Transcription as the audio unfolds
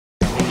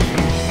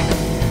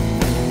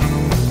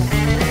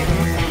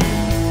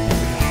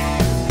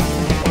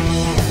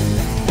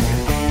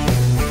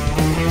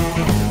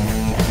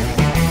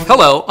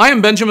Hello, I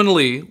am Benjamin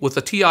Lee with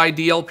the TI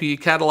DLP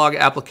Catalog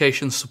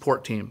Applications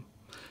Support Team.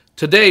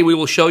 Today we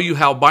will show you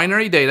how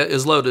binary data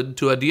is loaded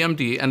to a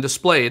DMD and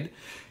displayed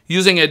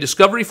using a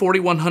Discovery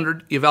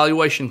 4100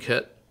 evaluation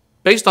kit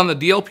based on the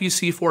DLP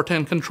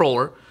C410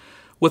 controller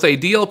with a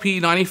DLP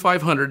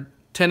 9500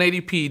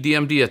 1080p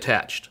DMD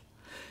attached.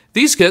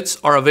 These kits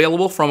are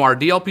available from our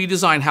DLP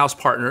Design House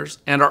partners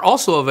and are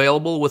also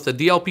available with the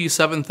DLP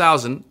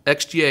 7000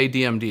 XGA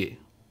DMD.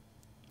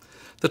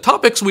 The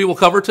topics we will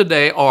cover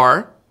today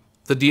are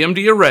the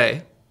DMD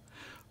array,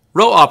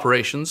 row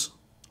operations,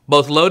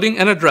 both loading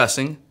and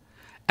addressing,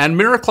 and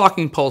mirror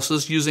clocking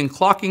pulses using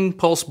clocking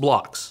pulse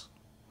blocks.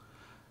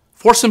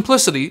 For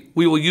simplicity,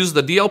 we will use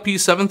the DLP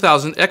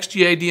 7000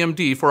 XGA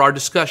DMD for our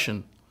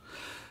discussion.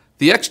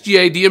 The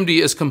XGA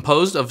DMD is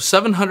composed of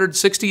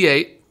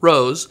 768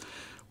 rows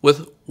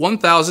with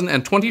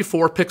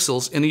 1024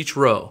 pixels in each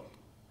row.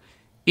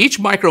 Each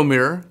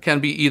micromirror can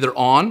be either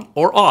on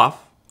or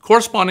off,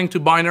 corresponding to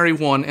binary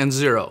 1 and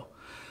 0.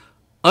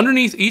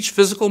 Underneath each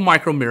physical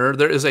micromirror,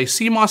 there is a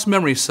CMOS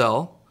memory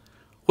cell,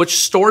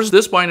 which stores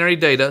this binary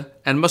data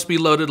and must be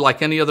loaded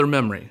like any other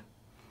memory.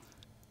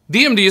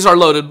 DMDs are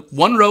loaded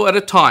one row at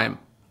a time.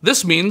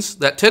 This means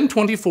that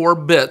 1024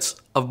 bits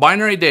of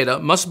binary data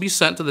must be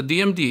sent to the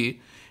DMD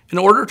in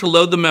order to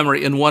load the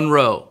memory in one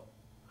row.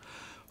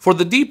 For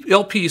the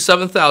DLP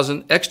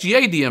 7000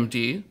 XGA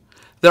DMD,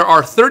 there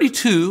are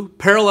 32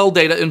 parallel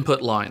data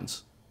input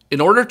lines. In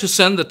order to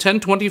send the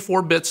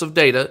 1024 bits of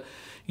data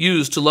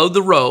used to load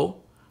the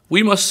row,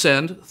 we must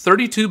send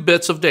 32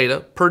 bits of data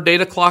per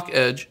data clock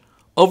edge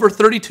over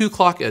 32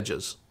 clock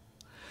edges.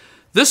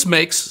 This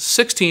makes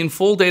 16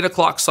 full data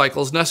clock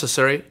cycles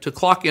necessary to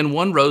clock in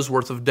one row's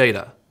worth of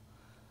data.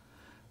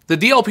 The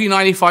DLP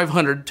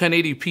 9500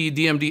 1080p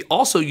DMD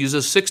also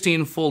uses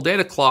 16 full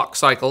data clock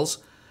cycles,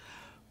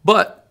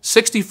 but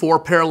 64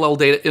 parallel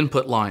data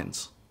input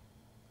lines.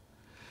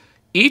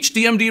 Each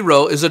DMD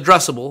row is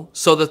addressable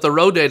so that the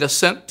row data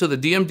sent to the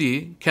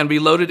DMD can be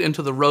loaded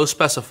into the row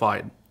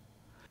specified.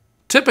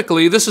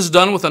 Typically, this is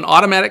done with an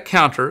automatic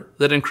counter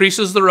that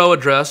increases the row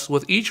address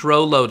with each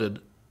row loaded.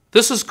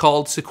 This is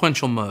called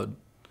sequential mode.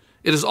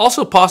 It is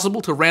also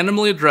possible to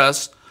randomly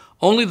address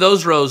only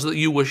those rows that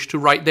you wish to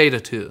write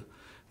data to.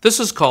 This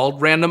is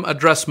called random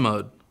address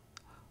mode.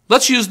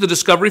 Let's use the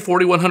Discovery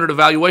 4100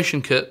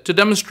 evaluation kit to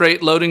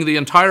demonstrate loading the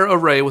entire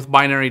array with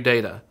binary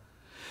data.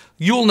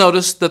 You will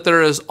notice that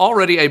there is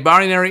already a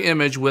binary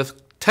image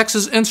with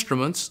Texas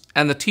Instruments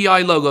and the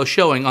TI logo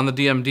showing on the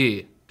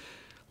DMD.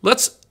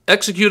 Let's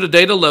execute a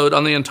data load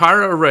on the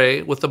entire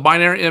array with the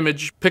binary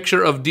image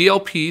picture of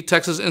DLP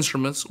Texas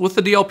Instruments with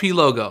the DLP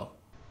logo.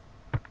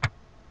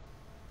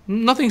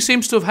 Nothing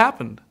seems to have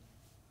happened.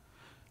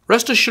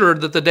 Rest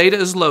assured that the data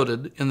is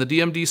loaded in the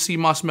DMD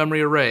CMOS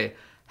memory array.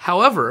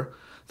 However,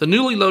 the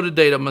newly loaded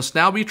data must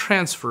now be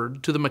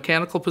transferred to the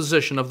mechanical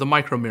position of the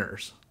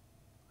micromirrors.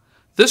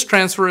 This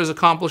transfer is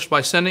accomplished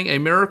by sending a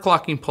mirror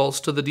clocking pulse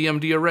to the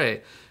DMD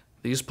array.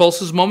 These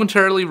pulses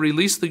momentarily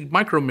release the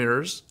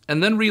micromirrors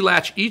and then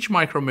relatch each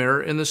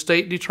micromirror in the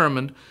state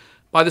determined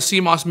by the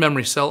CMOS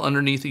memory cell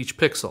underneath each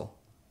pixel.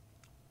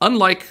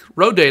 Unlike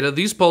row data,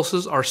 these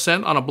pulses are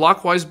sent on a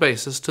blockwise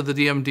basis to the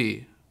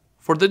DMD.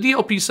 For the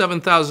DLP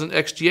 7000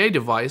 XGA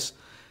device,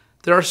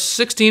 there are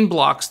 16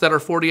 blocks that are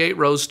 48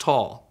 rows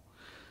tall.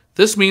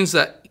 This means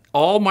that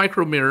all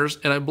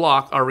micromirrors in a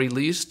block are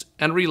released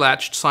and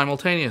relatched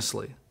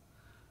simultaneously.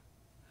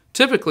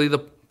 Typically,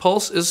 the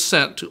pulse is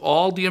sent to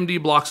all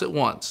DMD blocks at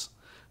once.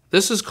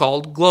 This is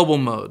called global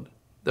mode.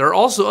 There are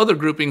also other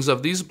groupings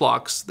of these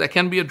blocks that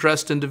can be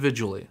addressed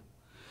individually.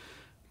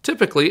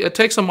 Typically, it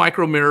takes a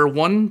micromirror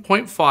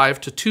 1.5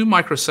 to 2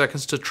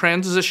 microseconds to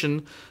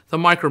transition the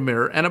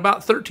micromirror and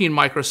about 13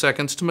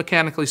 microseconds to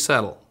mechanically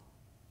settle.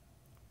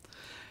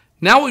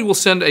 Now we will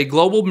send a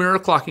global mirror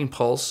clocking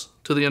pulse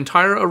to the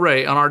entire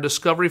array on our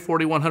Discovery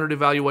 4100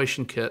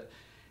 evaluation kit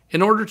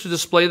in order to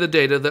display the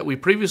data that we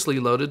previously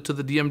loaded to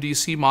the DMD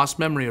CMOS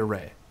memory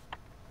array.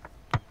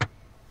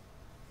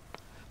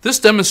 This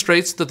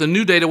demonstrates that the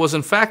new data was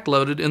in fact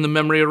loaded in the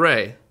memory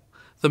array.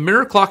 The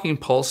mirror clocking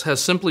pulse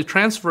has simply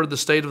transferred the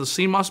state of the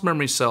CMOS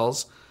memory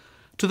cells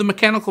to the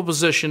mechanical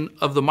position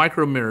of the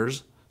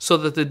micromirrors so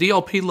that the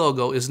DLP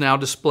logo is now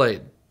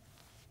displayed.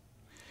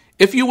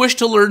 If you wish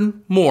to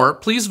learn more,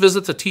 please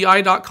visit the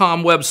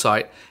TI.com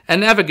website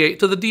and navigate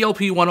to the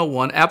DLP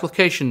 101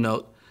 application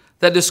note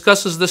that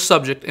discusses this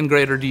subject in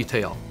greater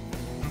detail.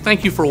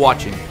 Thank you for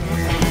watching.